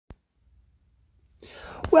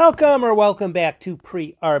Welcome back to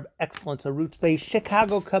Pre-Arb Excellence, a roots-based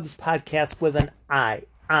Chicago Cubs podcast with an eye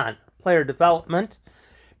on player development.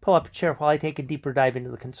 Pull up a chair while I take a deeper dive into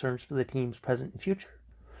the concerns for the team's present and future.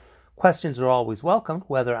 Questions are always welcomed,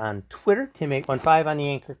 whether on Twitter, Tim815 on the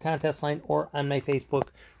Anchor contest line, or on my Facebook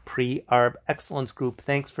Pre-Arb Excellence group.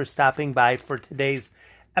 Thanks for stopping by for today's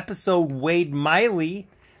episode, Wade Miley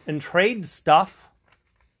and trade stuff.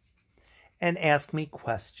 And ask me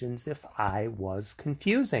questions if I was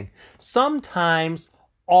confusing. Sometimes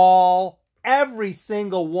every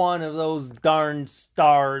single one of those darn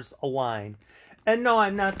stars align. And no,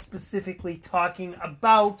 I'm not specifically talking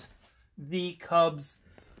about the Cubs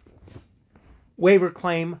waiver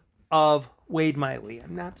claim of Wade Miley.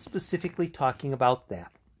 I'm not specifically talking about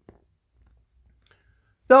that.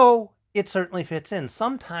 Though it certainly fits in.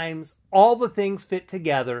 Sometimes all the things fit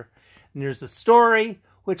together. And there's a story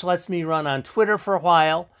which lets me run on Twitter for a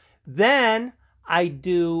while. Then I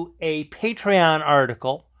do a Patreon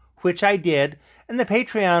article, which I did. And the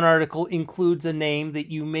Patreon article includes a name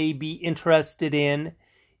that you may be interested in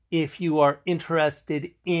if you are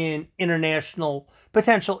interested in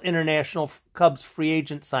potential international Cubs free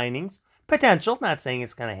agent signings. Potential, not saying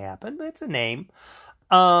it's going to happen, but it's a name.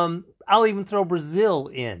 I'll even throw Brazil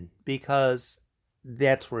in because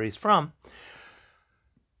that's where he's from.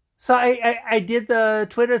 So I did the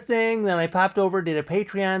Twitter thing, then I popped over, did a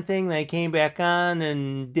Patreon thing, then I came back on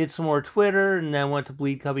and did some more Twitter, and then went to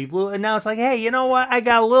Bleed Cubby Blue, and now it's like, hey, you know what? I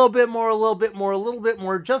got a little bit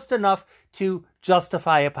more, just enough to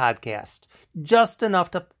justify a podcast. Just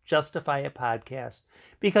enough to justify a podcast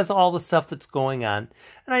because of all the stuff that's going on.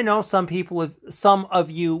 And I know some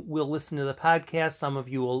of you will listen to the podcast, some of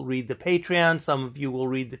you will read the Patreon, some of you will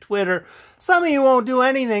read the Twitter, some of you won't do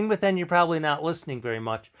anything, but then you're probably not listening very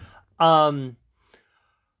much.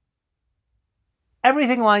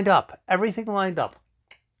 Everything lined up.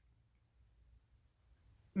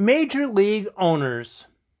 Major league owners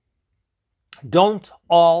don't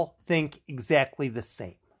all think exactly the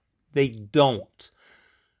same. They don't.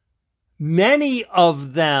 Many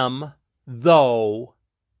of them, though,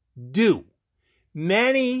 do.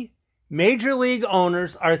 Many major league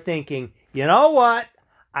owners are thinking, you know what?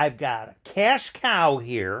 I've got a cash cow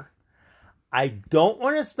here. I don't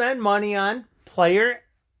want to spend money on player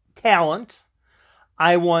talent.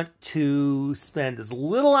 I want to spend as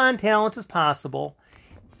little on talent as possible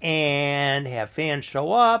and have fans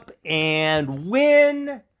show up and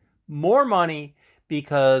win more money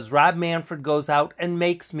because Rob Manfred goes out and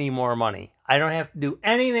makes me more money. I don't have to do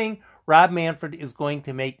anything. Rob Manfred is going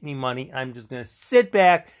to make me money. I'm just going to sit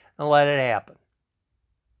back and let it happen.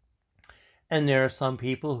 And there are some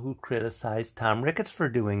people who criticize Tom Ricketts for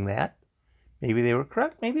doing that. Maybe they were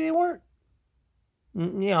correct, maybe they weren't.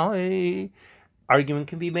 Argument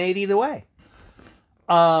can be made either way.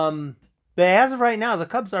 But as of right now, the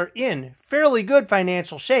Cubs are in fairly good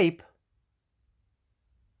financial shape.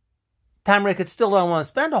 Tom Ricketts still don't want to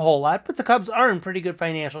spend a whole lot, but the Cubs are in pretty good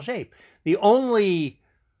financial shape. The only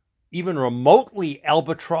even remotely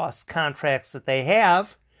albatross contracts that they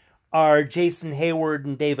have are Jason Heyward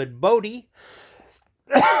and David Bote.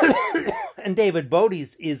 And David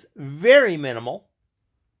Bote's is very minimal.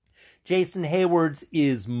 Jason Heyward's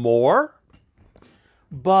is more.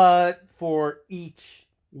 But for each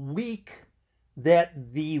week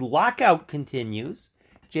that the lockout continues,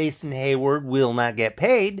 Jason Heyward will not get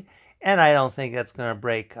paid. And I don't think that's going to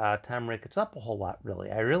break Tom Ricketts up a whole lot, really.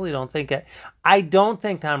 I really don't think it. I don't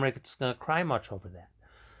think Tom Ricketts is going to cry much over that.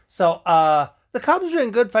 So the Cubs are in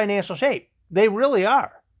good financial shape. They really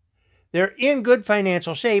are. They're in good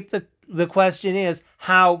financial shape. The question is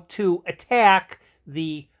how to attack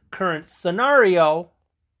the current scenario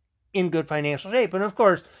in good financial shape. And of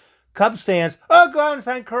course, Cubs fans, go out and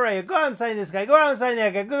sign Correa, go out and sign this guy, go out and sign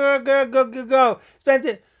that guy, go. Spend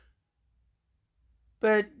it.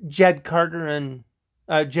 But Jed Carter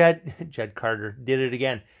did it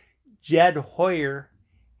again. Jed Hoyer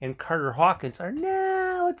and Carter Hawkins are,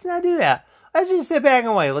 let's not do that. Let's just sit back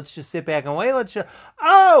and wait.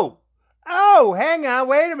 Hang on,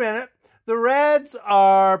 wait a minute. The Reds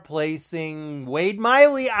are placing Wade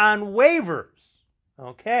Miley on waivers.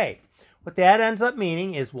 Okay. What that ends up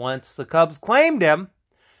meaning is once the Cubs claimed him,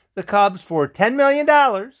 the Cubs for $10 million,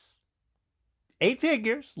 8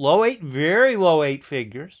 figures, very low 8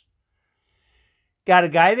 figures, got a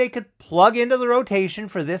guy they could plug into the rotation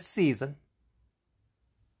for this season.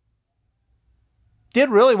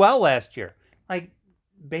 Did really well last year. Like,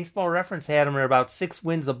 Baseball Reference had him at about 6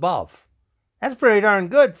 wins above. That's pretty darn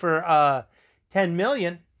good for $10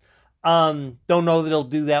 million. Don't know that he'll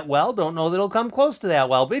do that well. Don't know that he'll come close to that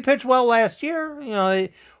well. But he pitched well last year.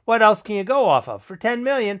 What else can you go off of for $10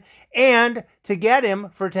 million? And to get him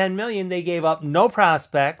for $10 million, they gave up no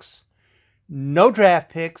prospects, no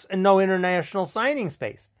draft picks, and no international signing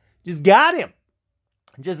space. Just got him.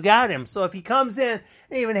 So if he comes in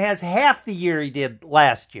and even has half the year he did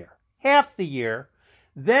last year,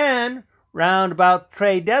 then round about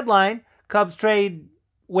trade deadline, Cubs trade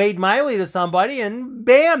Wade Miley to somebody, and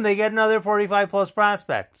bam, they get another 45-plus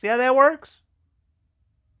prospect. See how that works?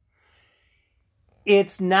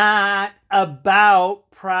 It's not about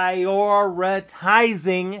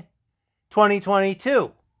prioritizing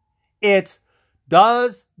 2022. It's,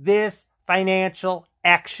 does this financial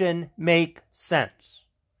action make sense?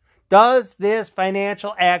 Does this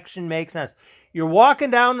financial action make sense? You're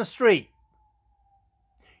walking down the street.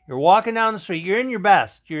 You're in your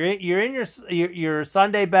best. You're in your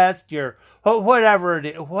Sunday best. Your whatever it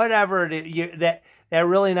is. That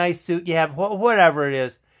really nice suit you have. Whatever it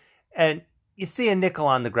is, and you see a nickel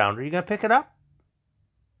on the ground. Are you gonna pick it up?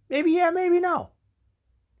 Maybe yeah, maybe no.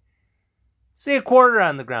 See a quarter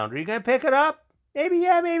on the ground. Are you gonna pick it up? Maybe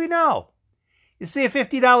yeah, maybe no. You see a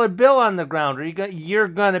 $50 bill on the ground. You're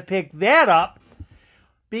gonna pick that up.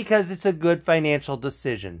 Because it's a good financial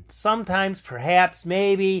decision. Sometimes, perhaps,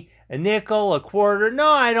 maybe, a nickel, a quarter. No,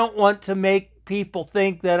 I don't want to make people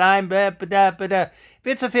think that I'm... If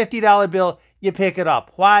it's a $50 bill, you pick it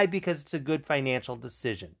up. Why? Because it's a good financial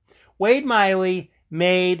decision. Wade Miley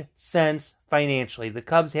made sense financially. The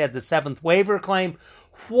Cubs had the 7th waiver claim.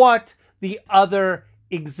 What the other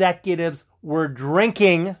executives were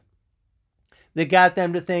drinking that got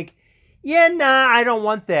them to think, yeah, nah, I don't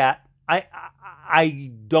want that.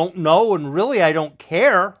 I don't know, and really I don't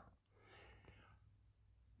care.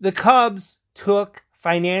 The Cubs took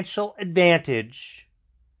financial advantage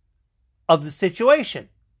of the situation.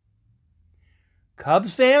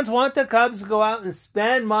 Cubs fans want the Cubs to go out and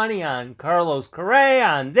spend money on Carlos Correa,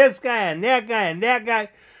 on this guy, and that guy, and that guy,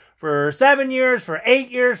 for 7 years, for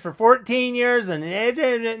 8 years, for 14 years,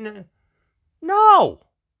 and no.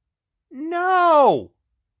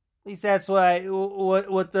 At least that's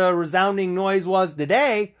what the resounding noise was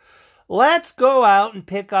today. Let's go out and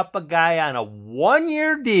pick up a guy on a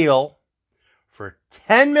 1-year deal for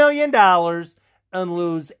 $10 million and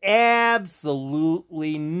lose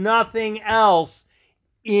absolutely nothing else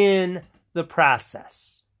in the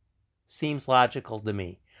process. Seems logical to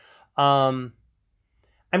me. I'm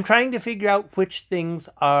trying to figure out which things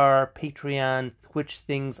are Patreon, which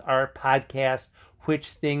things are podcast, which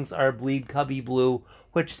things are Bleed Cubby Blue,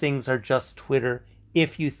 which things are just Twitter.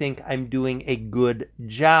 If you think I'm doing a good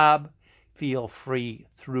job, feel free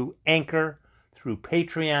through Anchor, through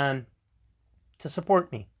Patreon, to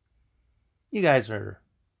support me. You guys are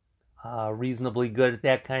reasonably good at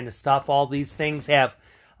that kind of stuff. All these things have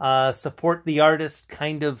support the artist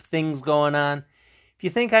kind of things going on. If you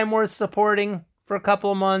think I'm worth supporting for a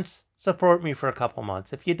couple of months, support me for a couple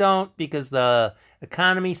months. If you don't, because the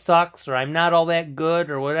economy sucks or I'm not all that good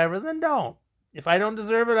or whatever, then don't. If I don't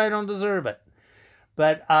deserve it, I don't deserve it.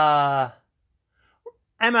 But I'm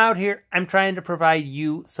out here. I'm trying to provide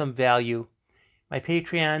you some value. My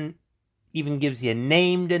Patreon even gives you a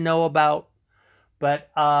name to know about. But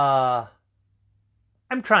I'm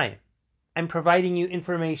trying. I'm providing you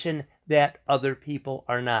information that other people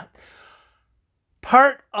are not.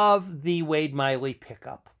 Part of the Wade Miley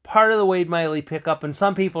pickup, and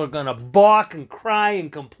some people are going to balk and cry and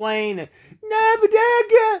complain. And,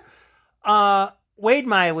 Wade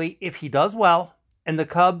Miley, if he does well and the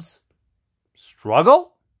Cubs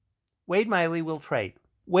struggle, Wade Miley will trade.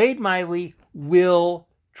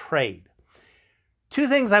 Two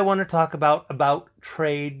things I want to talk about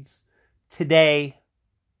trades today.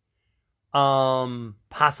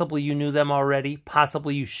 Possibly you knew them already.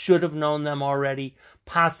 Possibly you should have known them already.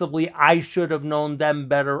 Possibly I should have known them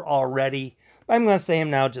better already. I'm going to say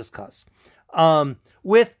them now just because.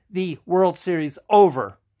 With the World Series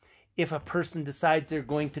over, if a person decides they're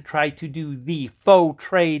going to try to do the faux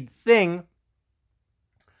trade thing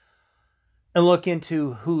and look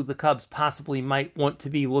into who the Cubs possibly might want to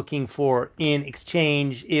be looking for in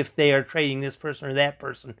exchange if they are trading this person or that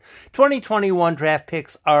person. 2021 draft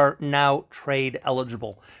picks are now trade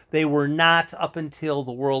eligible. They were not up until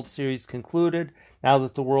the World Series concluded. Now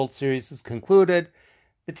that the World Series is concluded,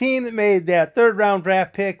 the team that made that 3rd round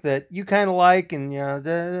draft pick that you kind of like, and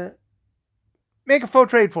make a faux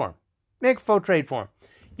trade for him.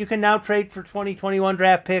 You can now trade for 2021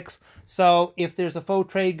 draft picks. So if there's a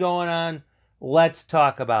faux trade going on, let's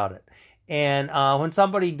talk about it. And when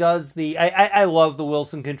somebody does I love the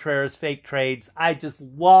Wilson Contreras fake trades. I just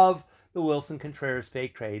love the Wilson Contreras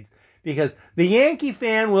fake trades Because the Yankee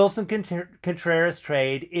fan Wilson Contreras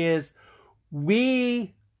trade is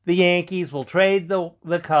we, the Yankees, will trade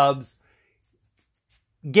the Cubs,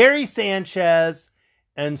 Gary Sanchez,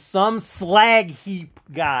 and some slag heap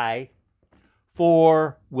guy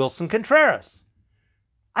for Wilson Contreras.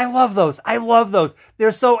 I love those. I love those.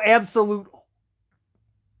 They're so absolute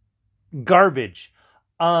garbage.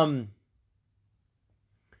 What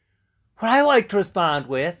I like to respond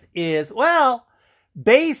with is, well,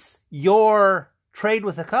 base your trade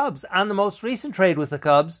with the Cubs on the most recent trade with the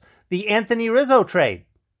Cubs, the Anthony Rizzo trade.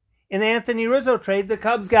 In the Anthony Rizzo trade, the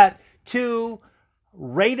Cubs got 2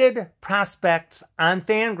 rated prospects on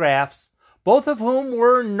Fangraphs, both of whom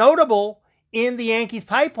were notable in the Yankees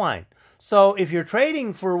pipeline. So if you're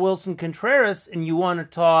trading for Wilson Contreras and you want to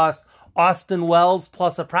toss Austin Wells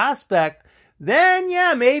plus a prospect, then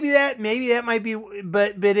yeah, maybe that might be,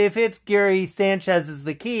 but if it's Gary Sanchez is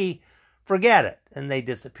the key, forget it. And they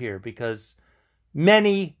disappear because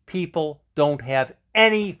many people don't have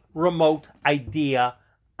any remote idea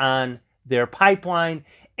on their pipeline.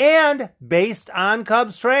 And based on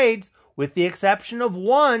Cubs trades, with the exception of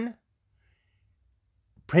one,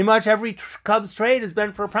 pretty much every Cubs trade has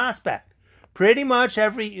been for a prospect. Pretty much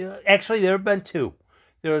every, actually there have been 2.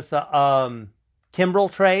 There was the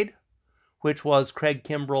Kimbrel trade, which was Craig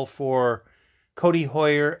Kimbrel for Cody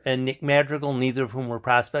Hoyer and Nick Madrigal, neither of whom were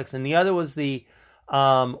prospects. And the other was the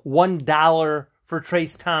 $1 for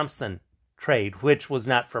Trace Thompson trade, which was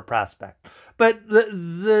not for a prospect. But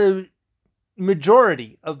the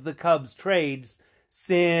majority of the Cubs trades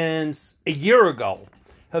since a year ago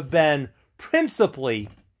have been principally,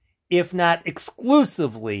 if not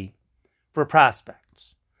exclusively, for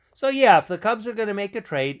prospects. So yeah, if the Cubs are going to make a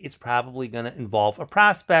trade, it's probably going to involve a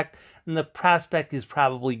prospect, and the prospect is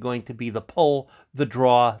probably going to be the pull, the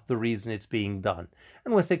draw, the reason it's being done.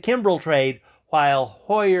 And with the Kimbrel trade, while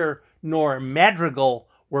Hoyer nor Madrigal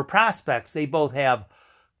were prospects, they both have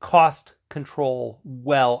cost control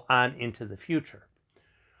well on into the future.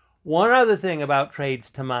 One other thing about trades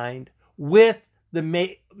to mind, with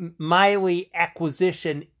the Miley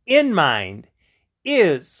acquisition in mind,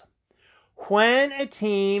 is when a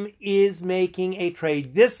team is making a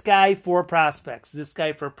trade, this guy for prospects, this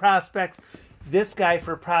guy for prospects, this guy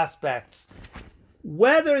for prospects,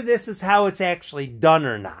 whether this is how it's actually done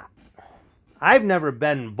or not. I've never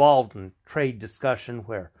been involved in trade discussion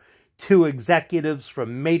where 2 executives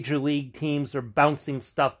from major league teams are bouncing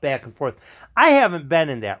stuff back and forth. I haven't been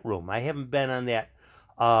in that room. I haven't been on that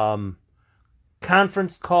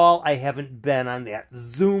conference call. I haven't been on that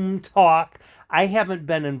Zoom talk. I haven't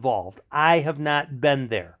been involved. I have not been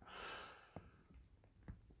there.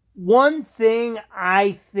 One thing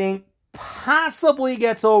I think possibly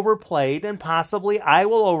gets overplayed, and possibly I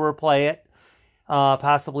will overplay it,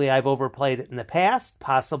 possibly I've overplayed it in the past,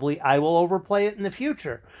 possibly I will overplay it in the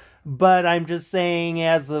future. But I'm just saying,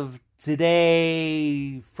 as of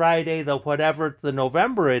today, Friday, the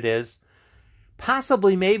November it is,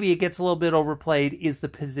 possibly maybe it gets a little bit overplayed, is the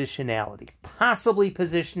positionality. Possibly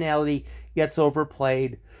positionality gets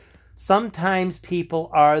overplayed. Sometimes people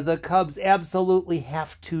are, the Cubs absolutely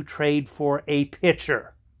have to trade for a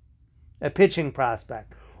pitcher, a pitching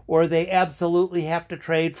prospect, or they absolutely have to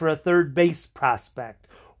trade for a third base prospect,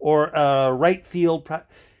 or a right field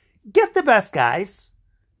get the best guys.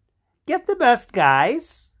 Get the best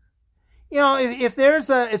guys. You know, if there's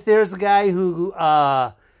a guy who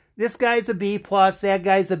this guy's a B plus, that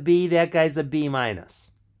guy's a B, that guy's a B minus.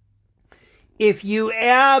 If you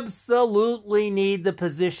absolutely need the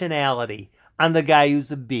positionality on the guy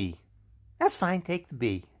who's a B, that's fine. Take the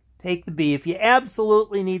B. Take the B if you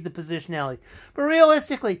absolutely need the positionality. But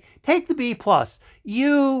realistically, take the B plus.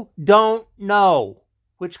 You don't know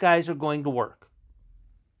which guys are going to work.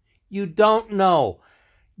 You don't know.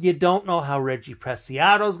 You don't know how Reggie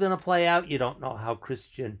Preciado is going to play out. You don't know how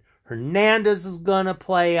Christian Hernandez is going to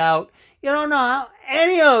play out. You don't know how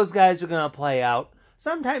any of those guys are going to play out.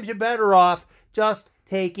 Sometimes you're better off just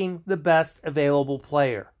taking the best available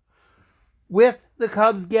player. With the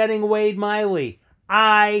Cubs getting Wade Miley,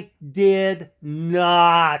 I did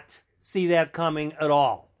not see that coming at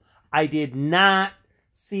all. I did not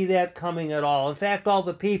see that coming at all. In fact, all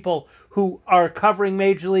the people who are covering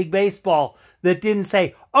Major League Baseball that didn't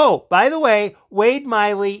say, oh, by the way, Wade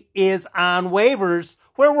Miley is on waivers.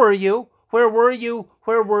 Where were you? Where were you?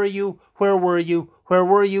 Where were you? Where were you? Where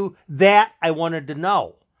were you? That I wanted to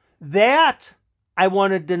know. That I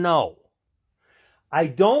wanted to know. I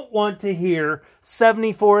don't want to hear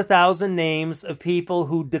 74,000 names of people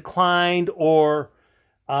who declined or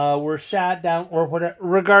were shot down or whatever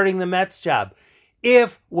regarding the Mets job.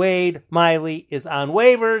 If Wade Miley is on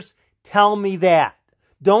waivers, tell me that.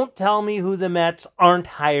 Don't tell me who the Mets aren't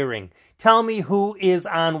hiring. Tell me who is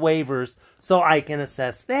on waivers so I can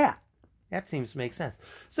assess that. That seems to make sense.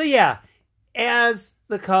 So yeah, as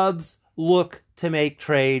the Cubs look to make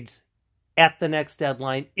trades at the next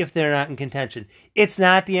deadline, if they're not in contention, it's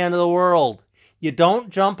not the end of the world. You don't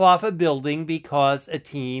jump off a building because a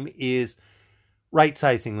team is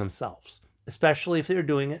right-sizing themselves, especially if they're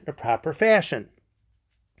doing it in a proper fashion.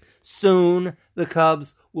 Soon, the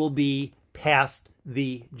Cubs will be past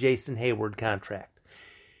the Jason Heyward contract.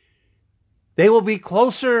 They will be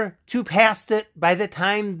closer to past it by the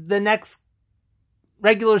time the next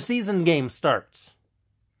regular season game starts.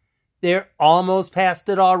 They're almost past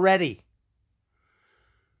it already.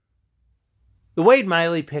 The Wade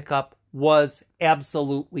Miley pickup was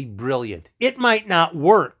absolutely brilliant. It might not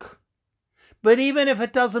work, but even if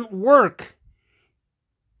it doesn't work,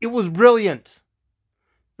 it was brilliant.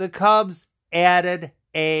 The Cubs added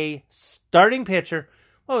a starting pitcher.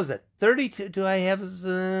 What was it? 32? Do I have...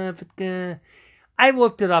 I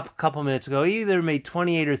looked it up a couple minutes ago. He either made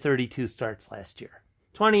 28 or 32 starts last year.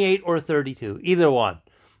 28 or 32. Either one.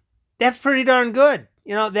 That's pretty darn good.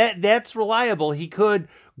 You know, that's reliable. He could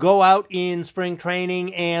go out in spring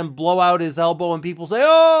training and blow out his elbow and people say,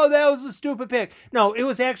 oh, that was a stupid pick. No, it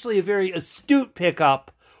was actually a very astute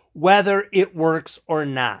pickup, whether it works or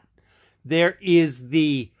not. There is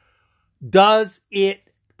the, does it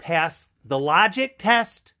pass the logic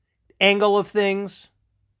test angle of things?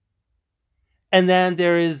 And then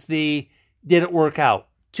there is the, did it work out?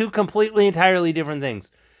 Two completely, entirely different things.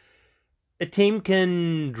 A team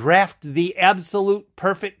can draft the absolute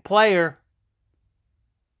perfect player,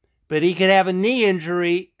 but he could have a knee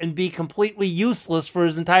injury and be completely useless for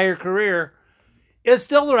his entire career. It's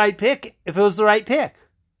still the right pick if it was the right pick.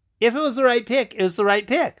 If it was the right pick, it was the right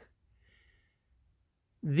pick.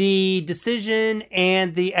 The decision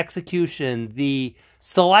and the execution, the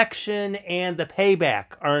selection and the payback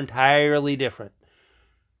are entirely different.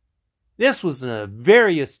 This was a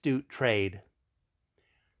very astute trade.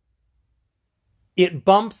 It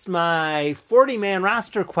bumps my 40-man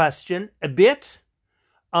roster question a bit.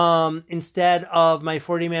 Instead of my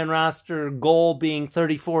 40-man roster goal being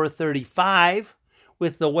 34 or 35,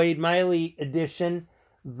 with the Wade Miley addition,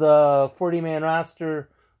 the 40-man roster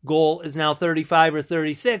goal is now 35 or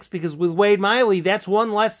 36, because with Wade Miley, that's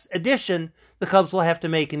one less addition the Cubs will have to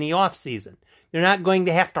make in the offseason. They're not going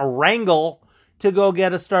to have to wrangle to go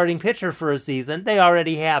get a starting pitcher for a season. They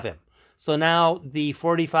already have him. So now the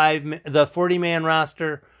 40-man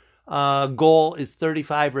roster goal is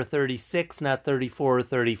 35 or 36, not 34 or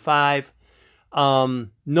 35.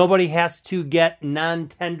 Nobody has to get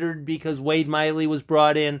non-tendered because Wade Miley was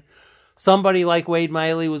brought in. Somebody like Wade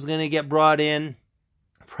Miley was going to get brought in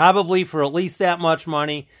probably for at least that much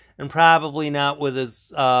money, and probably not with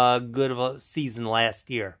as good of a season last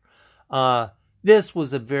year. This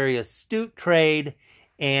was a very astute trade,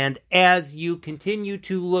 and as you continue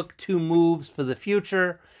to look to moves for the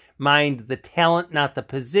future, mind the talent, not the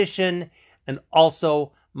position, and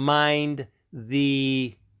also mind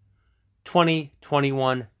the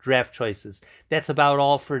 2021 draft choices. That's about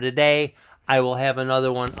all for today. I will have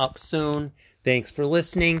another one up soon. Thanks for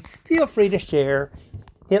listening. Feel free to share.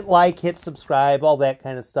 Hit like, hit subscribe, all that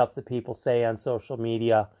kind of stuff that people say on social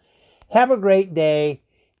media. Have a great day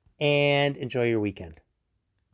and enjoy your weekend.